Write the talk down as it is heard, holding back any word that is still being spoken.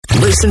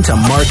Listen to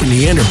Mark and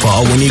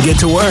Neanderthal when you get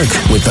to work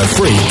with the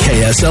free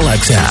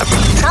KSLX app.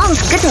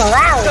 Sounds good and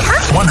loud,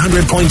 huh?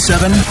 100.7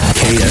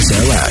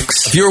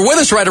 KSLX. If you were with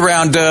us right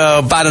around,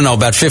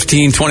 about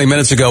 15, 20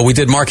 minutes ago, we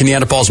did Mark and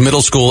Neanderthal's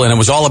middle school, and it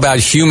was all about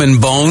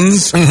human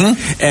bones.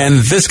 Mm-hmm. And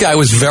this guy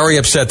was very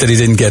upset that he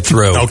didn't get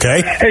through.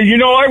 Okay. Hey,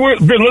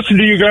 I've been listening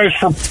to you guys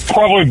for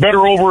probably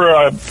better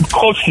over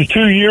close to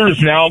 2 years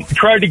now.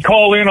 Tried to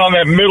call in on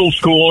that middle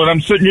school, and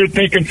I'm sitting here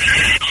thinking,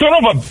 son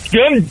of a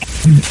gun,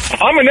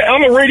 I'm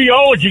a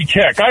radiology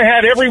tech. I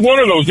had every one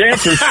of those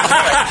answers.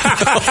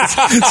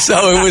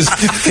 So it was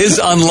his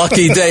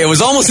unlucky day. It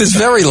was almost his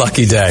very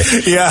lucky day.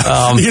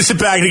 Yeah. You sit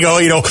back and you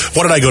go,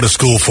 what did I go to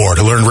school for?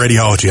 To learn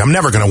radiology. I'm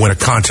never going to win a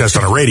contest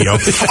on a radio.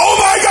 Oh,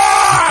 my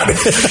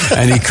God!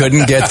 And he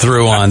couldn't get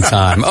through on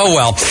time. Oh,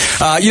 well.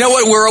 You know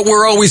what?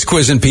 We're always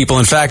quizzing people.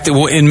 In fact,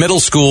 in middle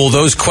school,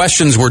 those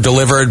questions were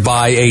delivered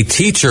by a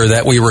teacher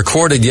that we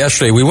recorded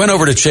yesterday. We went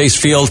over to Chase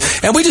Field,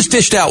 and we just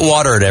dished out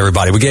water to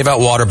everybody. We gave out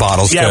water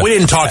bottles. Yeah, we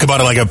didn't talk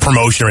about it like a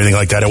promotion or anything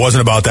like that. It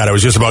wasn't about that. It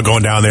was just about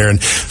going down there and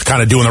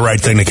kind of doing the right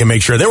thing to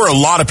make sure. There were a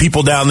lot of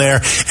people down there,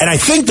 and I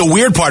think the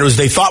weird part was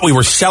they thought we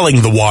were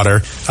selling the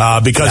water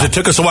because it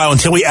took us a while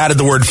until we added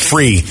the word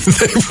free.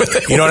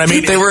 You know what I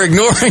mean? They were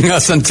ignoring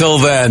us until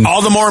then.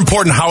 All the more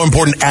important how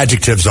important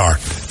adjectives are.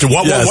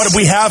 What did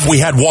we have? We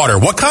had water.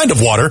 What kind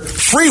of water?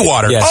 Free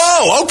water. Yes.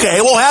 Oh, okay,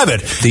 we'll have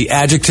it. The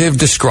adjective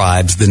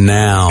describes the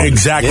noun.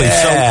 Exactly.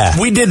 Yeah.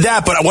 So we did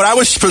that, but what I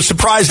was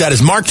surprised at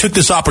is Mark took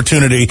this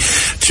opportunity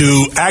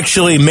to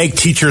actually make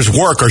teachers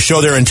work or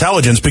show their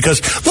intelligence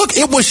because, look,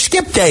 it was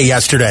skip day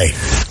yesterday.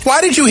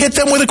 Why did you hit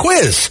them with a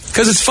quiz?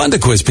 Because it's fun to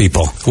quiz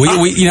people.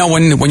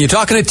 When you're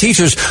talking to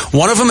teachers,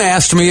 one of them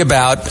asked me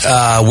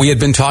about, we had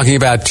been talking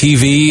about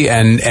TV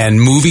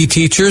and movie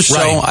teachers, so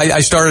right.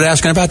 I started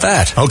asking about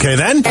that. Okay,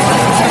 then.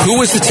 Who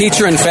was the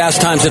teacher in Fast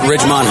Times at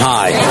Ridgemont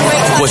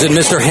High? Was it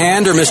Mr.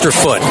 Hand or Mr.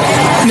 Foot?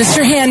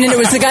 Mr. Hand, and it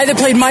was the guy that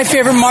played My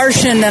Favorite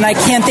Martian, and I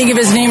can't think of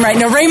his name right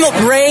now.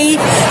 Ray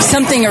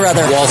something or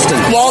other. Ray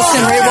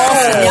Walston,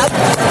 yep.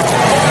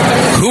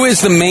 Who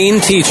is the main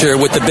teacher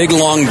with the big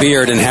long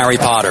beard in Harry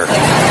Potter?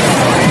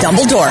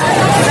 Dumbledore.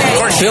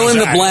 Fill in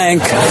the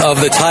blank of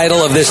the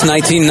title of this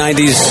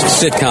 1990s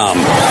sitcom.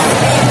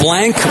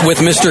 Blank with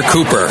Mr.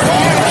 Cooper.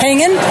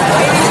 Hangin'?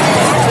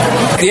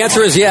 The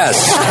answer is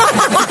yes.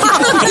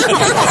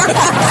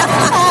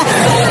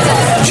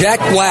 Jack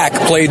Black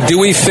played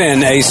Dewey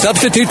Finn, a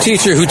substitute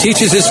teacher who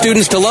teaches his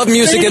students to love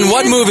music in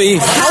what movie?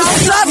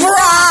 House of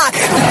Rock!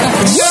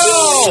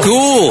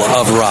 School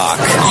of Rock.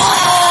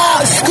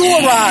 School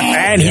of Rock.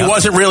 And he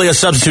wasn't really a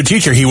substitute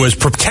teacher. He was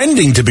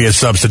pretending to be a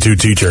substitute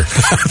teacher.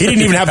 He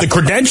didn't even have the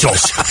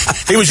credentials.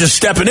 He was just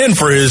stepping in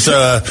for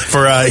Ned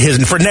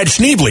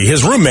Schneebly,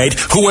 his roommate,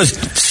 who was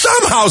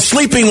somehow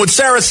sleeping with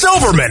Sarah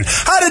Silverman.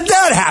 How did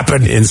that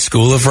happen? In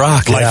School of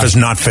Rock. Life is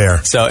not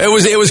fair. So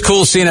it was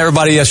cool seeing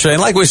everybody yesterday.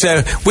 And like we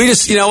said, we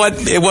just,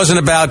 it wasn't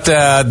about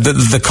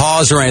the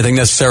cause or anything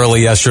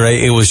necessarily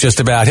yesterday. It was just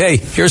about, hey,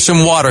 here's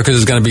some water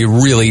because it's going to be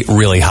really,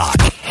 really hot.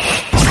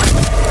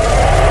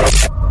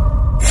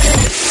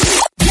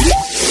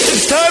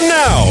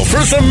 Now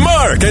for some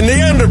Mark and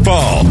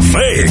Neanderthal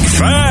Fake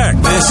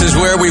Fact. This is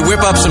where we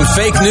whip up some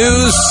fake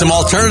news, some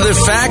alternative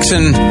facts,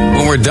 and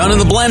when we're done in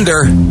the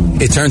blender,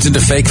 it turns into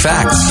fake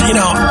facts.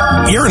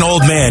 You're an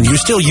old man. You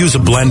still use a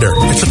blender.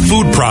 It's a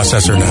food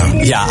processor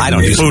now. Yeah, I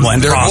don't use a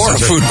blender or a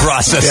food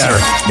processor.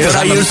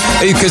 Yeah.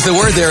 Because the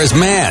word there is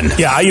man.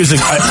 Yeah, I use a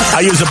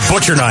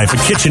butcher knife, a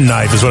kitchen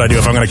knife is what I do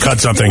if I'm going to cut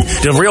something.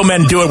 The real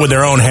men do it with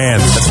their own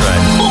hands. That's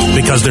right.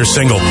 Because they're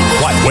single.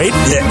 What? Wait.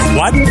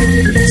 What?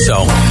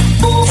 So,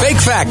 fake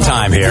fact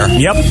time here.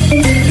 Yep.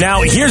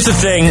 Now, here's the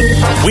thing.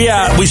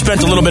 We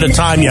spent a little bit of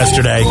time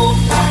yesterday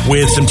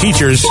with some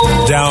teachers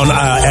down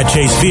at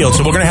Chase Field,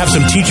 so we're going to have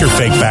some teacher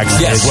fake facts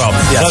today as well.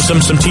 Yes.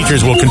 Some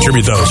teachers will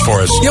contribute those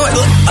for us. You know what?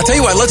 I'll tell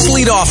you what. Let's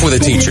lead off with a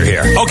teacher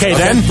here. Okay,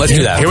 then. Let's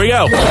do that. Here we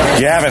go.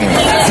 Gavin,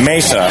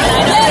 Mesa.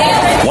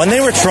 When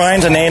they were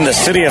trying to name the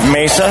city of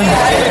Mesa,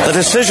 the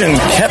decision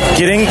kept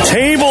getting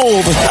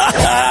tabled.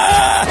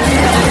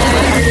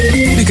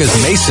 Because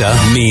Mesa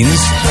means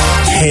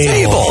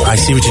table. I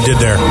see what you did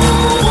there.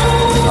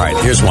 All right,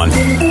 here's one.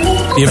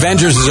 The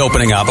Avengers is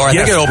opening up. Or I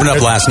think it opened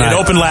up last night. It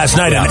opened last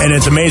night, and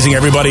it's amazing.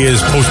 Everybody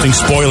is posting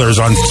spoilers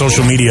on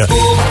social media.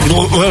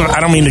 I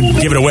don't mean to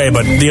give it away,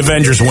 but the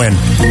Avengers win.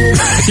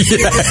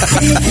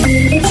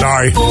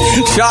 Sorry.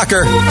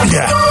 Shocker.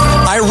 Yeah.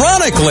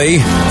 Ironically,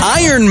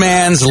 Iron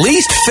Man's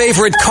least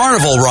favorite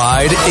carnival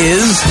ride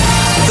is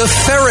the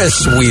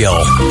Ferris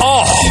wheel.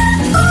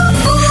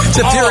 It's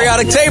a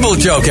periodic table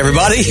joke,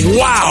 everybody.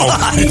 Wow.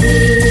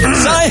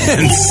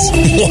 Science.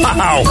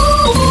 Wow.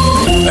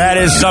 That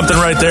is something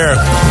right there.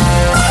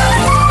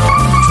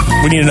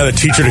 We need another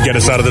teacher to get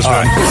us out of this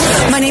one.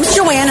 My name's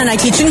Joanne, and I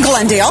teach in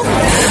Glendale.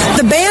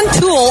 The band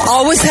Tool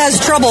always has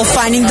trouble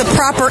finding the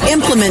proper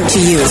implement to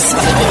use.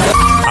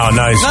 Oh,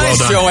 nice.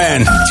 Nice, well done.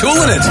 Joanne.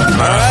 Tooling it.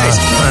 All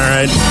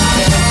right.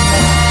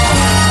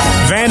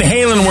 Van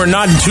Halen Leland were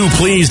not too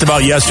pleased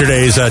about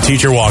yesterday's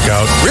teacher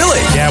walkout. Really?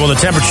 Yeah, well, the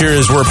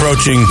temperatures were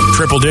approaching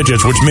triple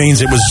digits, which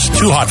means it was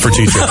too hot for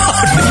teacher.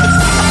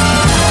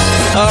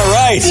 All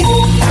right.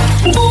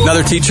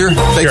 Another teacher?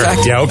 Fake Sure.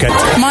 fact? Yeah, okay.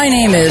 My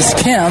name is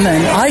Kim,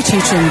 and I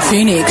teach in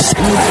Phoenix.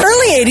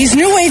 Early 80s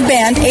new wave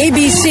band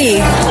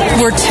ABC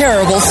were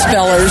terrible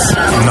spellers.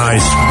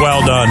 Nice.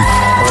 Well done.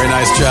 Very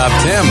nice job,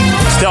 Tim.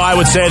 Still, I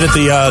would say that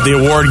the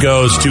award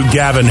goes to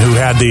Gavin, who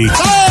had the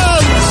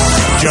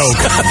joke.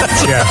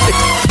 Yeah.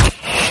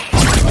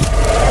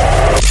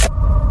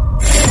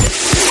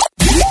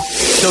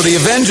 So the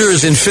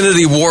Avengers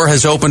Infinity War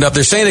has opened up.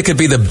 They're saying it could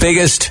be the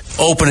biggest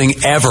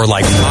opening ever,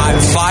 like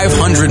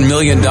 $500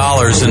 million.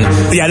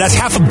 And Yeah, that's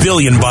 $500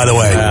 million, by the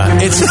way.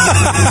 it's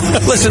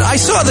listen. I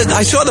saw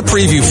the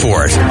preview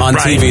for it on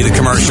Right. TV, the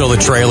commercial, the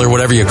trailer,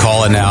 whatever you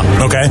call it now.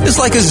 Okay. There's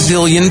like a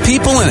zillion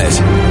people in it.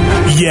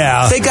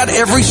 Yeah. They got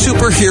every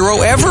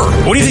superhero ever.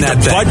 What do you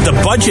think the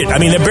budget? I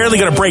mean, they're barely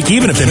going to break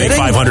even if they make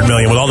Kidding? $500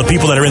 million with all the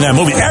people that are in that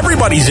movie.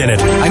 Everybody's in it.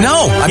 I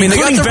know. I mean, they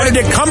got Including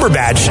Benedict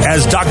Cumberbatch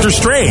as Doctor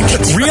Strange.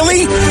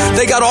 Really?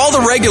 They got all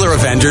the regular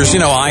Avengers,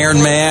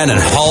 Iron Man and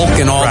Hulk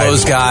and all Right.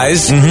 those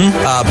guys.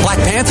 Mm-hmm. Black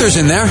Panther's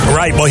in there.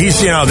 Right. Well, he's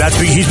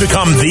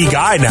become the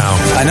guy now.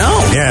 I know.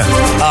 Yeah.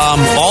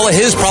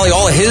 Probably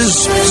all of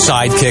his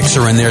sidekicks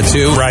are in there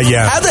too. Right,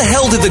 yeah. How the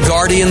hell did the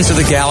Guardians of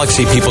the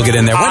Galaxy people get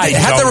in there? I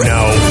don't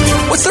know.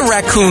 What's the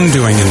raccoon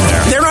doing in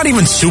there? They're not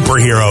even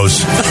superheroes.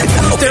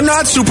 They're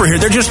not superheroes.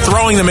 They're just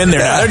throwing them in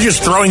there. Yeah. They're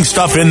just throwing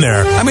stuff in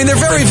there. I mean, they're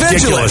very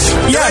Ridiculous.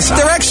 vigilant. Yes.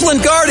 They're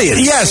excellent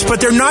Guardians. Yes, but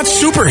they're not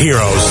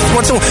superheroes.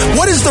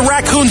 What is the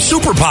raccoon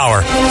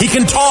superpower? He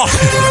can talk.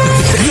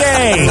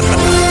 Yay!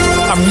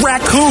 A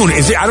raccoon.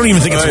 I don't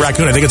even think it's a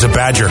raccoon. I think it's a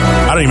badger.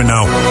 I don't even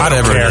know. I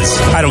don't Whatever it care. is.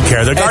 I don't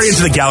care. The Guardians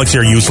of the Galaxy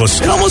are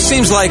useless. It almost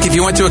seems like if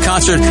you went to a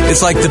concert,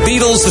 it's like the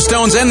Beatles, the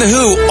Stones, and the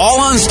Who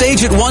all on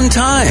stage at one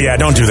time. Yeah,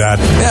 don't do that.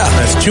 Yeah.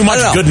 That's too much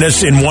I don't know.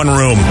 goodness in one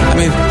room. I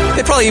mean,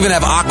 they probably even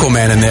have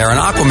Aquaman in there, and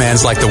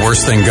Aquaman's like the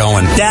worst thing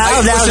going.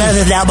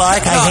 Now,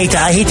 Mark,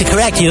 I hate to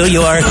correct you.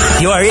 You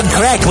are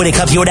incorrect when it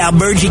comes. You are now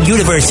merging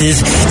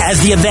universes, as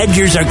the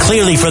Avengers are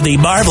clearly from the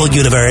Marvel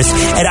universe,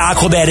 and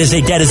Aquaman is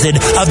a denizen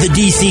of the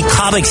DC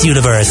Comics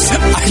universe.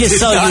 Just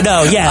so you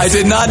know, yes. I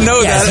did not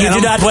know yes, that. you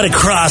do not want to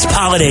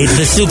cross-pollinate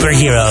the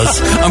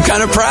superheroes. I'm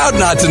kind of proud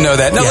not to know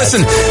that. Now, Yes.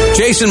 listen,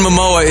 Jason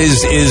Momoa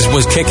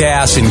was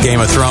kick-ass in Game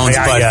of Thrones,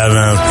 but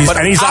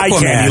He's eye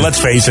candy, let's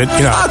face it.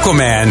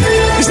 Aquaman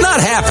is not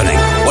happening.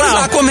 What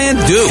does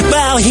Aquaman do?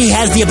 Well, he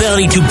has the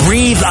ability to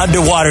breathe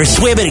underwater,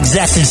 swim at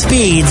excessive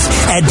speeds,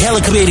 and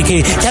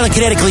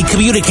telekinetically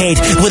communicate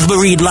with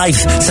marine life.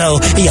 So,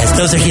 yes,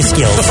 those are his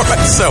skills. All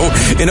right,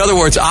 so, in other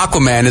words,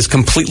 Aquaman is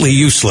completely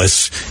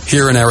useless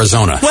here in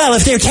Arizona. Well,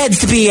 if there tends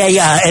to be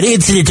an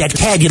incident at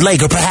Canyon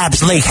Lake or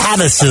perhaps Lake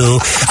Havasu,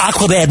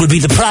 Aquaman would be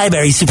the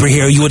primary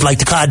superhero you would like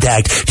to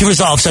contact to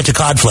resolve such a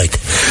conflict.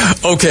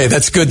 Okay,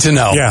 that's good to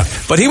know. Yeah.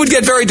 But he would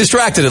get very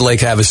distracted at Lake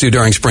Havasu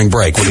during spring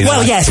break, would he Well,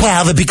 not? yes,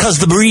 but because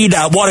the marine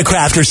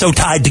watercraft are so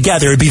tied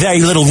together, it'd be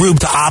very little room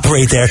to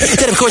operate there.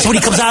 Then, of course, when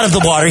he comes out of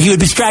the water, he would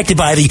be distracted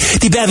by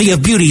the bevy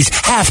of beauties,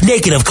 half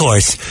naked, of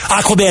course.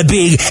 Aquaman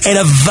being an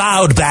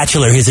avowed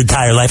bachelor his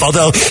entire life,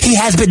 although he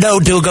has been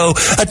known to go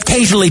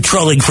occasionally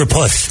trolling for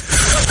puss.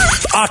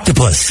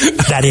 Octopus,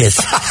 that is.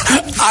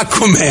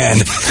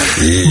 Aquaman.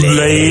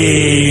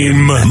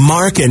 Lame.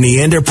 Mark and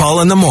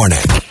Neanderthal in the morning.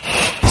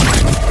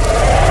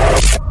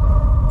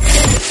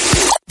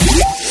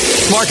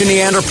 Mark and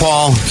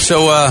Neanderthal.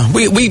 So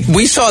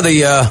we saw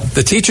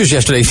the teachers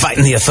yesterday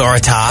fighting the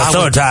authority.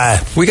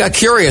 We got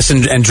curious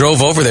and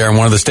drove over there in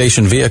one of the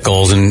station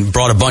vehicles and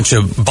brought a bunch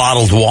of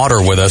bottled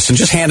water with us and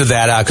just handed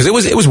that out because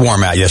it was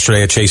warm out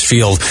yesterday at Chase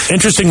Field.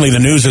 Interestingly, the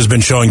news has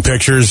been showing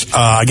pictures.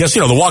 I guess the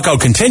walkout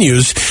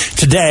continues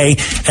today,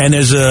 and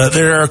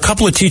there are a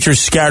couple of teachers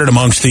scattered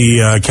amongst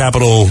the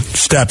Capitol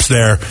steps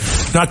there.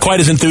 Not quite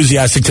as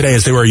enthusiastic today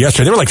as they were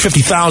yesterday. There were like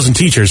 50,000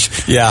 teachers.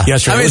 Yeah,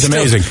 yesterday. It was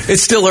amazing.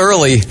 It's still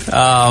early.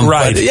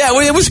 Right. But yeah,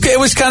 it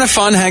was kind of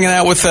fun hanging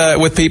out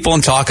with people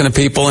and talking to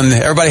people, and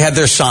everybody had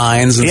their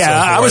signs. And yeah, so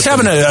forth. I was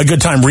having a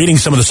good time reading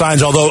some of the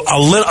signs, although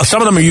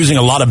some of them are using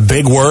a lot of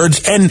big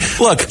words. And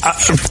look,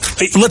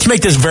 let's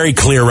make this very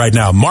clear right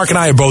now. Mark and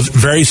I are both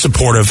very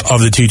supportive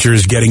of the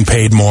teachers getting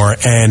paid more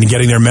and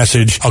getting their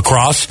message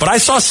across. But I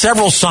saw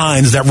several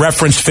signs that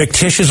reference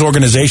fictitious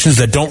organizations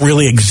that don't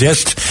really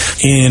exist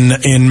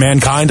in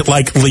mankind,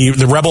 like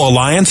the Rebel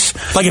Alliance.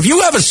 Like if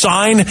you have a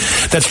sign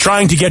that's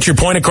trying to get your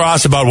point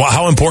across about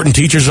how important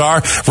teachers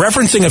are,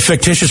 referencing a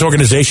fictitious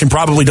organization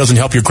probably doesn't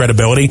help your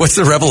credibility. What's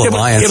the Rebel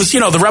Alliance? It was,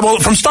 the Rebel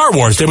from Star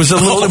Wars. It was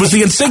it was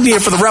the insignia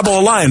for the Rebel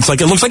Alliance. Like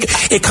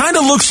it kind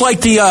of looks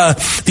like the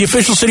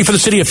official city for the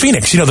city of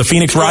Phoenix. The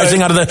Phoenix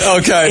rising out of the.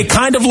 Okay. It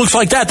kind of looks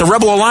like that. The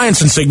Rebel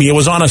Alliance insignia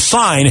was on a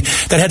sign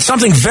that had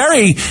something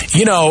very,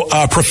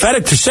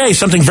 prophetic to say,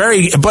 something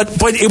very, but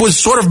it was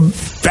sort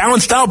of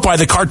balanced out by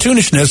the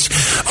cartoonishness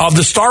of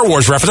the Star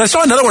Wars reference. I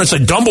saw another one that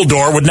said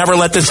Dumbledore would never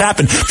let this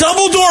happen.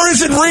 Dumbledore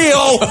isn't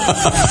real.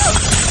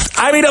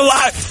 I mean, a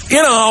lot.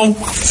 You know,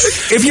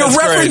 if you're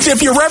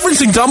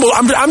referencing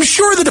Dumbledore, I'm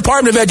sure the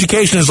Department of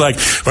Education is like,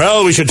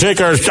 well, we should take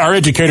our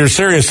educators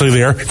seriously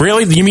there.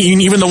 Really? You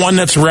mean even the one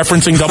that's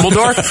referencing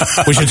Dumbledore?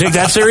 We should take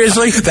that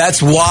seriously?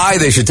 That's why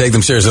they should take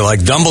them seriously. Like,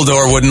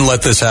 Dumbledore wouldn't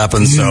let this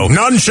happen, so.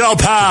 None shall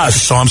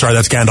pass. Oh, I'm sorry,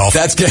 that's Gandalf.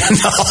 That's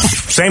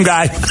Gandalf. Same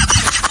guy.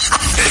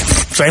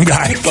 Same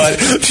guy. But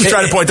just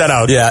trying to point that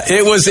out. Yeah,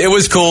 it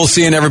was cool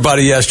seeing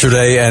everybody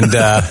yesterday, and,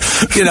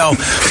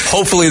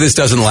 hopefully this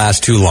doesn't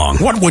last too long.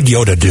 What would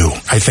Yoda do,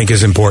 I think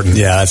is important.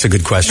 Yeah, that's a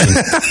good question.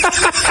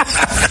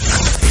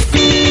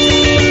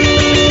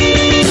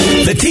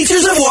 The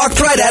teachers have walked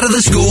right out of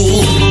the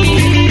school.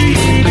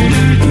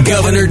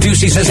 Governor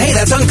Ducey says, hey,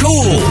 that's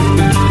uncool.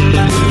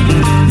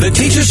 The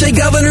teachers say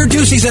Governor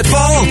Ducey's at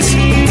fault.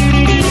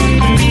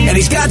 And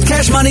he's got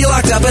cash money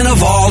locked up in a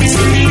vault.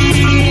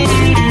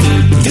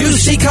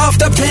 Ducey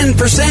coughed up 10%.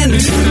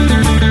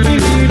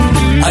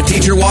 A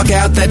teacher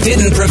walkout that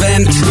didn't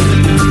prevent.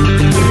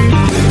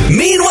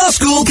 Meanwhile,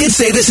 school kids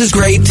say this is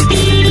great.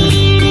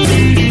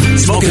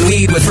 Smoking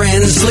weed with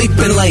friends,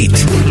 sleeping late.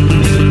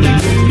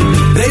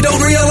 They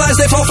don't realize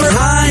they fall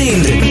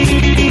behind.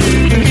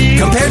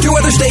 Compared to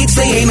other states,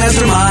 they aim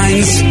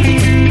masterminds.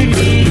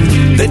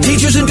 The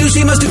teachers in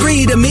Ducey must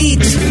agree to meet.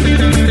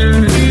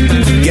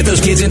 Get those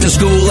kids into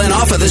school and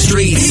off of the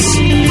streets.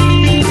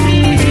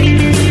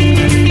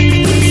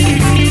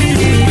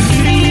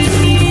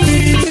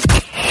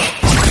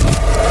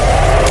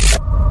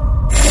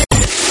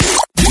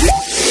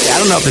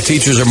 I don't know if the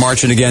teachers are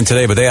marching again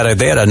today, but they had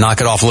to knock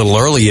it off a little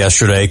early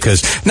yesterday,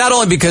 because not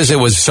only because it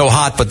was so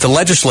hot, but the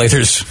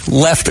legislators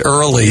left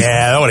early.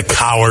 Yeah, what a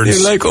cowards.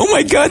 They're like, oh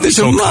my God, there's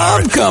a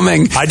mob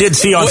coming. I did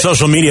see on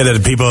social media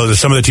that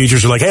some of the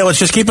teachers were like, hey, let's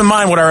just keep in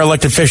mind how our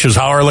elected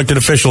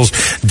officials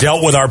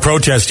dealt with our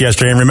protest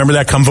yesterday, and remember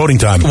that come voting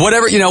time.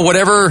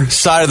 Whatever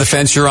side of the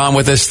fence you're on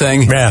with this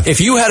thing, if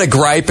you had a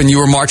gripe and you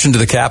were marching to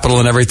the Capitol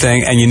and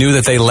everything, and you knew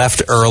that they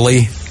left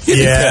early,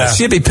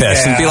 You'd be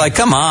pissed and be like,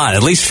 come on,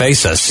 at least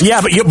face us.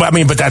 Yeah, but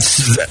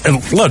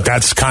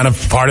that's kind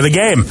of part of the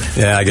game.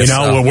 Yeah, I guess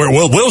so.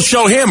 We'll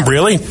show him,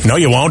 really. No,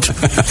 you won't.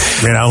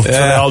 So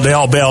they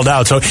all bailed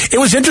out. So it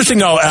was interesting,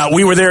 though.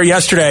 We were there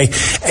yesterday,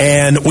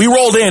 and we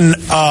rolled in,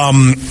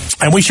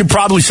 and we should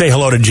probably say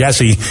hello to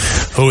Jesse,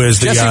 who is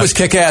Jesse was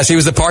kick-ass. He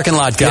was the parking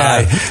lot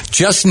guy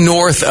just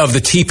north of the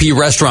TP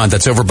restaurant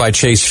that's over by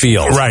Chase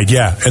Field. Right,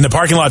 yeah. And the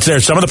parking lots there,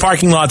 some of the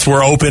parking lots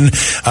were open.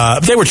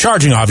 They were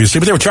charging, obviously,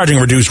 but they were charging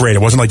a reduced rate.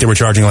 It wasn't like they were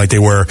charging like they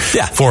were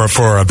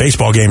for a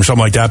baseball game or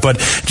something like that. But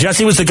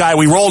Jesse was the guy.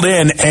 We rolled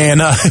in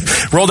and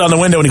rolled down the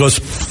window, and he goes,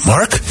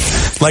 Mark?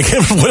 Like,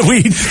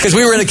 because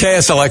we were in a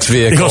KSLX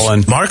vehicle. He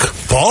goes, Mark?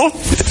 Paul?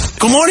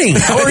 Good morning.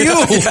 How are you?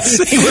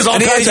 He was all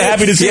kinds of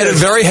happy to see us. He had a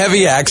very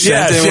heavy accent.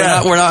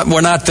 Yes, We're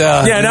not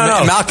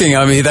knocking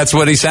him. That's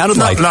what he sounded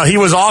like. No, he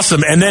was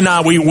awesome. And then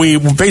we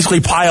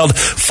basically piled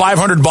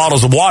 500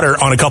 bottles of water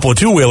on a couple of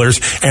two-wheelers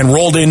and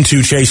rolled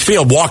into Chase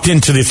Field, walked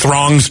into the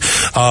throngs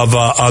of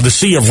the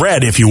sea of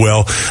red, if you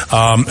will.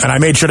 And I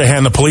made sure to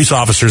hand the police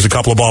officers a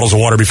couple of bottles of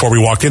water before we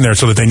walked in there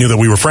so that they knew that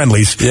we were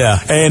friendlies. Yeah.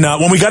 And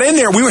when we got in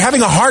there, we were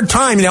having a hard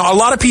time. A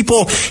lot of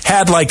people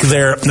had like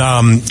their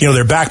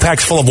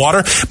backpacks full of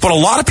water, but a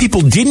lot of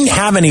people didn't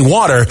have any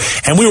water.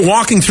 And we were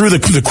walking through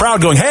the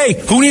crowd going, hey,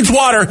 who needs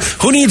water?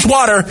 Who needs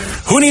water?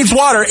 Who needs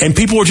water? And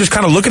people were just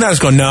kind of looking at us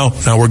going, no,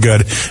 we're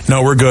good.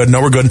 No, we're good.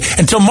 No, we're good.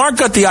 Until Mark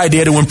got the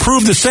idea to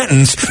improve the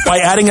sentence by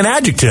adding an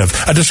adjective,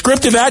 a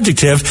descriptive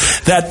adjective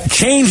that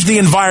changed the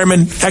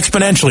environment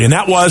exponentially. And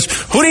that was,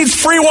 who needs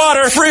free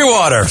water? Free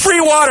water.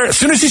 Free water. As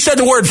soon as he said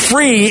the word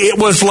free, it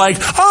was like,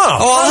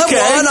 I'll okay.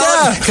 Have one.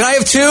 Yeah. Can I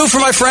have two for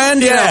my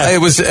friend? Yeah. It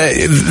was,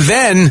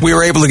 then we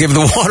were able to give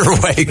the water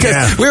away.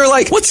 Because we were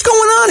like, what's going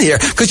on here?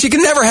 Because you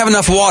can never have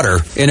enough water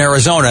in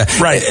Arizona.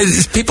 Right.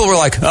 People were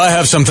like, I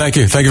have some, thank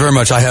you. Thank you very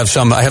much. I have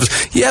some.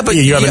 Yeah, but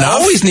you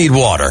always need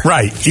water.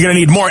 Right. You're going to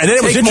need more. And then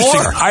it was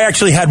interesting. More. I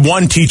actually had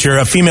one teacher,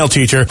 a female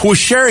teacher, who was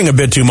sharing a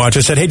bit too much.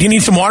 I said, hey, do you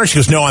need some water? She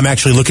goes, no, I'm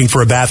actually looking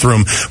for a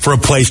bathroom for a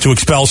place to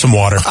expel some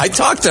water. I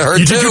talked to her,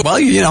 too. Well,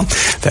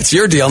 that's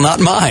your deal, not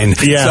mine.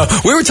 Yeah.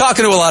 So we were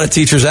talking to a lot of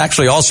teachers,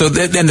 actually, also,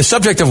 and the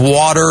subject of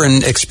water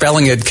and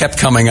expelling it kept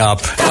coming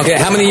up. Okay,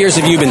 how many years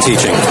have you been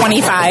teaching?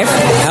 25.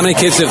 How many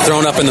kids have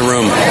thrown up in the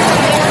room?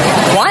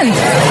 One.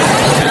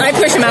 I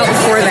push them out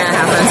before that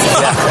happens.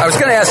 Yeah. I was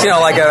going to ask,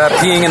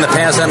 peeing in the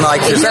pants. I'm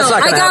like, that's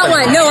not going to happen.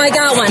 I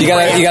got one. You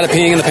got a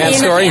peeing in the pants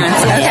story?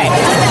 Okay.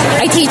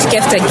 I teach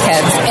gifted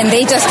kids, and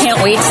they just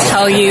can't wait to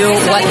tell you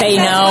what they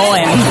know.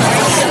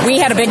 And we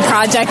had a big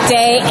project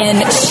day,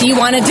 and she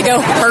wanted to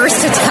go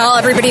first to tell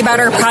everybody about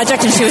her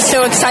project, and she was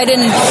so excited.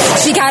 And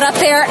she got up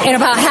there, and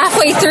about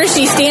halfway through,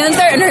 she stands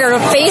there, and her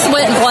face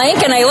went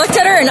blank. And I looked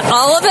at her, and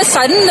all of a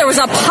sudden, there was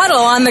a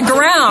puddle on the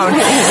ground.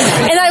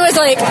 And I was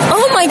like,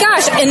 oh my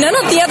gosh. And none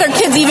of the other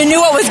kids even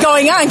knew what was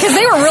going on, because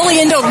they were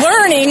really into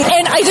learning.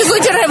 And I just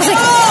looked at her, and I was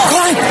like, go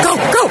on,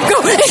 go.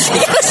 And she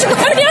goes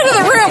right out of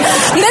the room.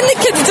 And then the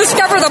kids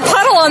discover the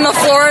puddle on the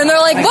floor, and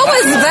they're like, what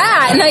was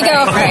that? And I go,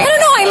 I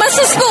don't know, I must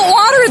have spilled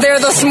water there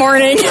this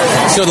morning.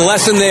 So the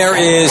lesson there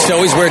is to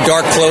always wear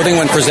dark clothing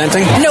when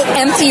presenting? No,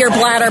 empty your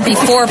bladder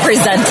before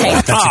presenting.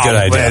 That's a good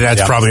idea.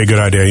 That's probably a good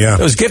idea, yeah.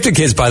 Those gifted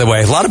kids, by the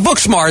way, a lot of book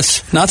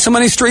smarts, not so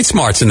many street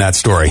smarts in that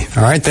story.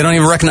 All right? They don't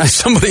even recognize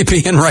somebody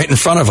being right in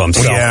front of them.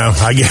 So. Yeah,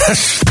 I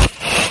guess.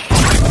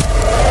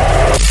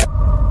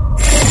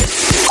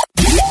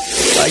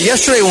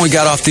 Yesterday when we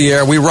got off the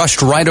air, we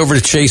rushed right over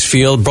to Chase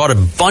Field, brought a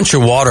bunch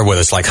of water with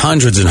us, like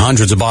hundreds and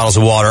hundreds of bottles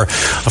of water.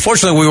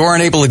 Unfortunately, we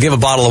weren't able to give a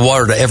bottle of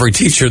water to every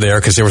teacher there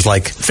because there was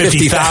like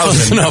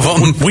 50,000 of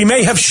them. We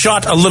may have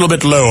shot a little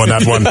bit low on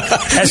that one.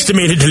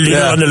 Estimated a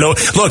little on the low.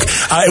 Look,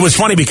 it was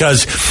funny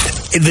because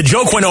the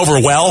joke went over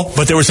well,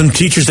 but there were some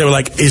teachers that were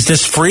like, is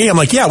this free? I'm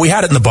like, yeah, we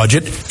had it in the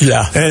budget.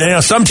 Yeah.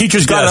 And some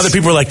teachers got it, other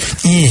people were like,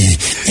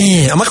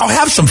 I'm like, I'll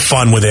have some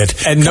fun with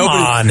it. And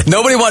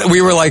nobody wanted,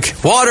 we were like,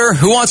 water,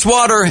 who wants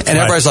water? And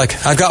everybody's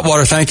like, I've got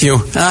water, thank you.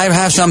 I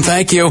have some,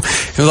 thank you.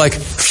 They're like,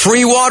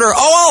 free water.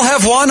 Oh,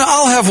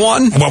 I'll have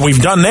one. What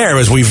we've done there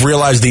is we've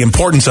realized the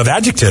importance of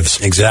adjectives.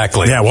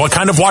 Exactly. Yeah, what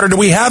kind of water do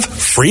we have?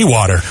 Free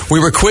water. We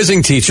were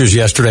quizzing teachers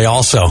yesterday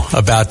also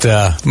about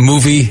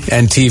movie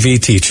and TV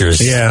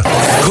teachers. Yeah.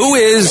 Who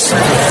is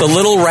the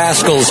Little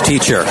Rascals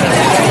teacher?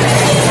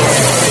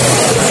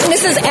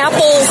 Mrs.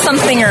 Apple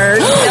something or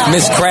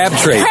Miss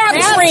Crabtree.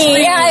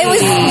 Crabtree. Yeah, it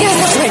was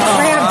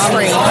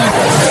Crabtree.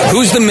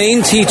 Who's the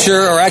main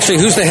teacher, or actually,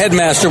 who's the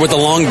headmaster with the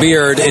long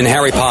beard in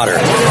Harry Potter?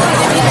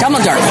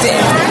 Dumbledore.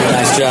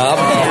 Nice job.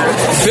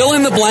 Fill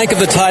in the blank of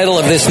the title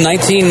of this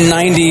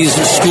 1990s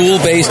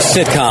school-based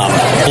sitcom.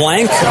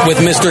 Blank with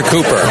Mr.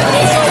 Cooper.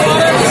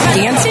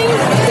 Dancing?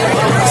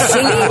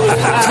 Singing?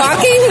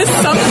 Talking?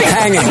 Something?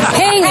 Hanging.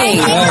 Okay.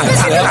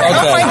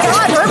 Oh my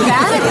God, we're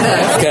bad at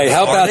this. Okay,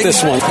 how about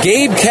this one?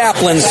 Gabe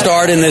Kaplan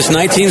starred in this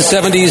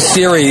 1970s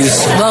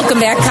series. Welcome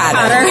back,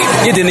 Cotter.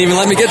 You didn't even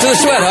let me get to the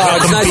sweat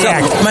hogs. Nice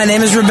up. My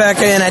name is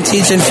Rebecca, and I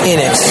teach in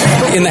Phoenix.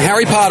 In the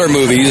Harry Potter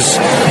movies,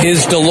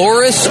 is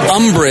Dolores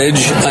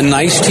Umbridge a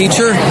nice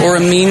teacher or a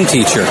mean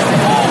teacher?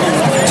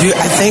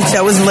 I think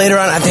that was later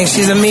on. I think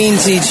she's a mean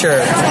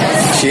teacher.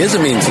 She is a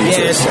mean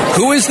teacher. Yes.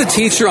 Who is the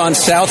teacher on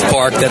South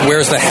Park that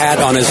wears the hat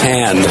on his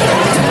hand?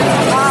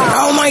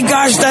 Oh my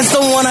gosh, that's the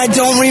one I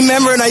don't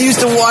remember, and I used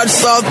to watch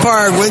South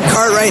Park with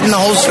Cartwright and the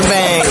whole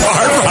shebang.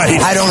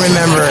 Cartwright? I don't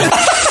remember it.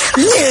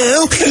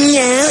 No,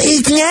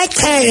 it's not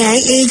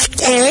Cartwright, it's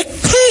Eric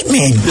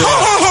Cartman.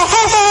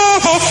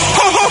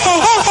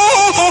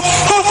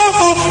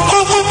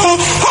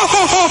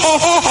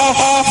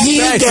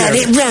 You got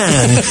it wrong.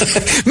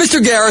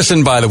 Mr.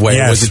 Garrison, by the way,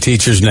 was the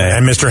teacher's name.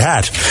 And Mr.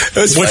 Hat.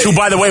 Who,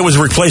 by the way, was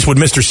replaced with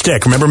Mr.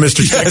 Stick. Remember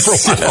Mr. Stick for a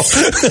while?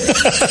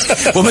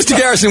 Well, Mr.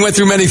 Garrison went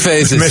through many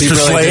phases. Mr.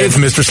 Slave.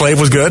 Mr. Slave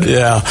was good.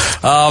 Yeah.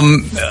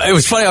 It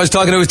was funny. I was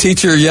talking to a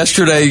teacher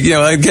yesterday. You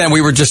know, again,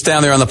 we were just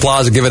down there on the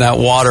plaza giving out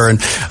water,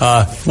 and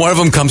one of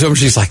them comes over and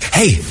she's like,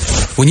 hey,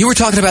 when you were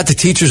talking about the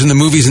teachers in the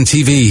movies and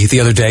TV the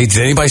other day, did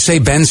anybody say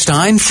Ben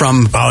Stein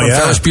from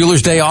Ferris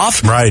Bueller's Day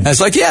Off? Right. And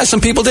it's like, yeah,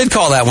 some people did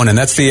call that one, and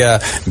that's the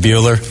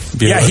Bueller.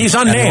 Yeah, he's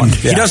unnamed.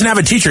 He doesn't have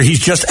a teacher. He's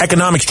just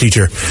economics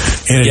teacher.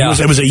 And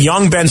it was a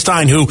young Ben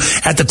Stein who,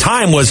 at the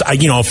time, was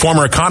a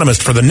former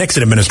economist for the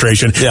Nixon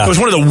administration. Yeah. It was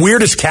one of the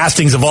weirdest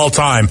castings of all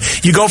time.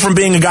 You go from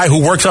being a guy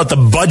who works out the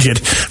budget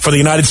for the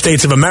United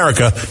States of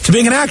America to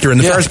being an actor in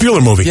the Ferris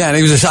Bueller movie. Yeah, and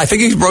he was. I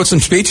think he wrote some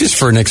speeches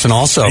for Nixon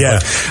also. Yeah.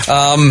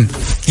 But,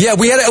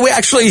 we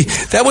actually,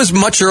 that was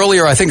much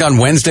earlier, I think on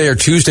Wednesday or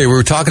Tuesday, we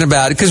were talking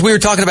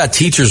about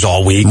teachers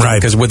all week. Right.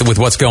 Because with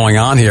what's going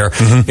on here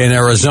in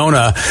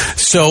Arizona.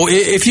 So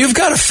if you've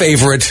got a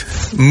favorite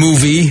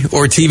movie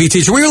or TV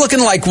teacher, we were looking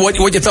like what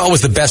you thought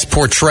was the best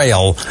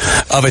portrayal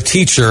of a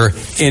teacher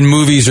in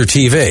movies or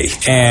TV.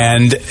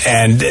 And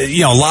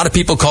a lot of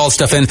people called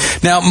stuff in.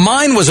 Now,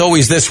 mine was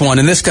always this one,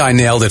 and this guy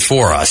nailed it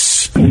for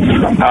us.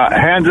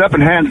 Hands up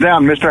and hands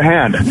down, Mr.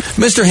 Hand.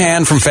 Mr.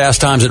 Hand from Fast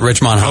Times at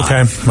Ridgemont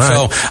High. Okay, right.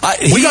 So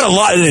we got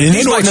an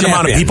inordinate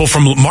amount of people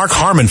from Mark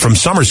Harmon from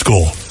Summer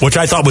School, which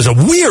I thought was a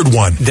weird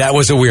one. That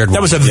was a weird one.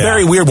 That was a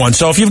very weird one.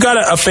 So if you've got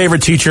a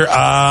favorite teacher,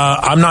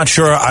 I'm not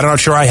sure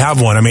I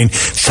have one. I mean,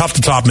 it's tough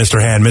to top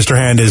Mr. Hand. Mr.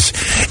 Hand is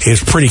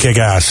pretty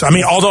kick-ass. I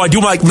mean, although I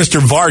do like Mr.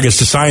 Vargas,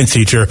 the science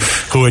teacher,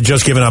 who had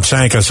just given up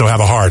Sanka, so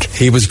have a heart.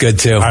 He was good,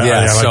 too.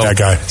 I like that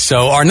guy.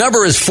 So our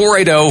number is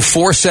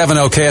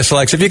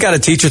 480-470-KSLX. If you got a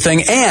teacher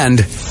thing, and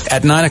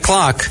at 9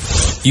 o'clock,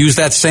 use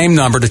that same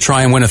number to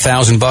try and win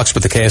 $1,000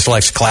 with the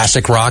KSLX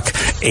Classic Rock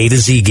A to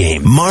Z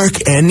game.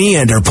 Mark and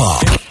Neanderthal.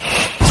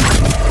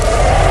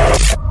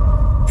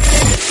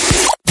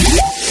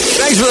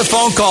 Thanks for the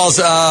phone calls.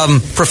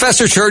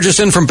 Professor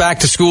Churgison from Back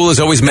to School is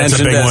always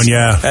mentioned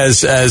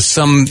as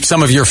some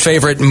of your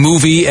favorite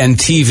movie and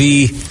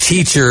TV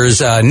teachers.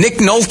 Nick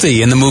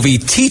Nolte in the movie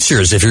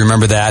Teachers, if you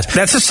remember that.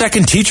 That's the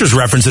second Teachers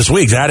reference this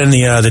week. That and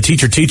the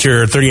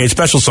Teacher 38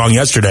 special song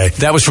yesterday.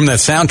 That was from that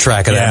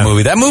soundtrack of that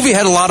movie. That movie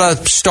had a lot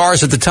of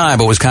stars at the time,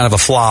 but was kind of a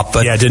flop.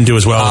 But it didn't do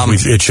as well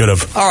as it should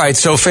have. All right,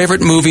 so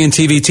favorite movie and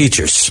TV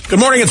teachers. Good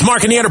morning, it's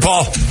Mark and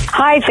Neanderthal.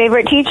 Hi,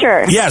 favorite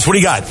teacher. Yes, what do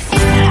you got?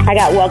 I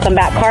got Welcome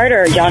Back,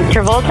 Carter, John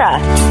Travolta.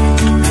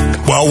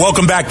 Well,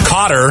 welcome back,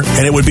 Cotter,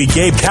 and it would be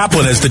Gabe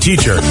Kaplan as the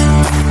teacher. You're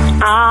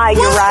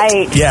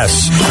right.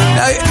 Yes.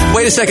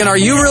 Wait a second. Are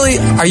you really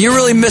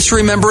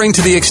misremembering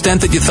to the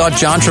extent that you thought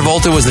John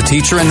Travolta was the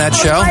teacher in that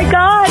show? Oh my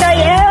God, I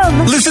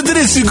am. Listen to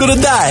this, you're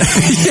gonna die.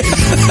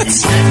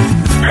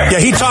 Yeah,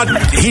 he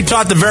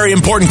taught the very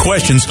important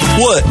questions.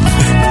 What?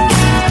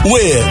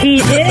 Where? He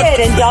did,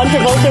 and John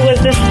Travolta was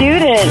the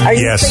student. Are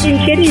you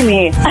freaking kidding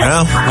me?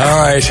 Well,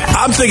 all right.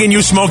 I'm thinking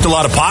you smoked a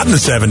lot of pot in the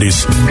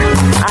 70s.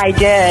 I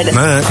did.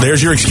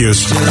 There's your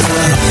excuse.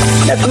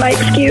 That's my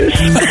excuse.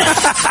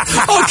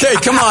 Okay,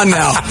 come on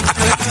now.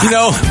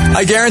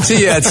 I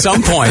guarantee you at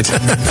some point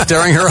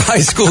during her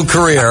high school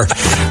career,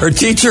 her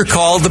teacher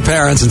called the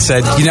parents and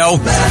said,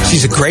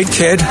 she's a great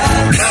kid.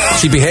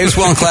 She behaves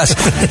well in class.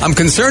 I'm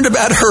concerned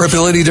about her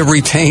ability to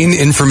retain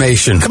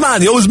information. Come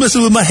on, you're always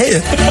messing with my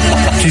head.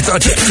 She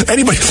thought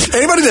anybody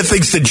that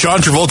thinks that John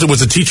Travolta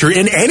was a teacher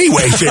in any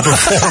way, shape, or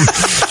form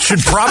should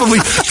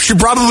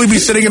probably be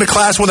sitting in a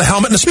class with a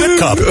helmet and a spit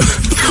cup.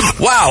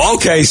 Wow.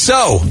 Okay,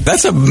 so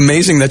that's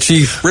amazing that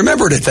she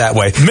remembered it that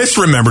way.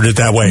 Misremembered it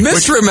that way.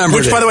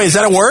 Which, by the way, is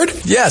that a word?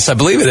 Yes, I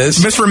believe it is.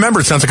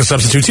 Misremembered sounds like a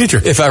substitute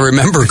teacher. If I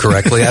remember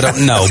correctly, I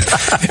don't know.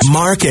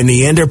 Mark and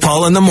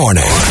Neanderthal in the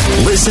morning.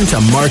 Listen to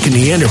Mark and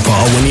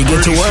Neanderthal when you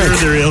get to work.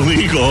 Sure they're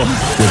illegal.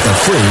 With the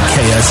free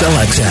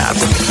KSLX app.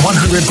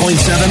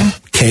 100.7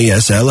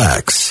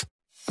 KSLX.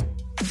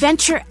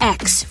 Venture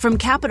X from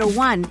Capital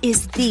One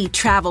is the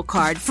travel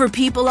card for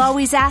people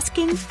always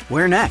asking,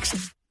 where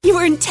next? You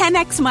earn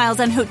 10x miles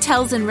on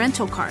hotels and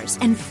rental cars,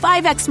 and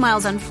 5x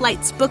miles on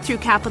flights booked through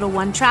Capital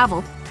One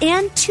Travel,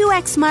 and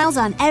 2x miles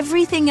on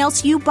everything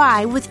else you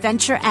buy with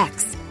Venture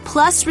X.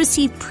 Plus,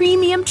 receive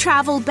premium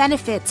travel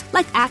benefits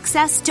like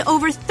access to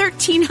over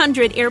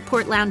 1,300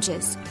 airport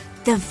lounges.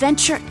 The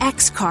Venture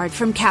X card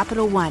from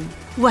Capital One.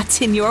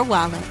 What's in your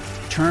wallet?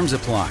 Terms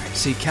apply.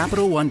 See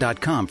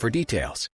CapitalOne.com for details.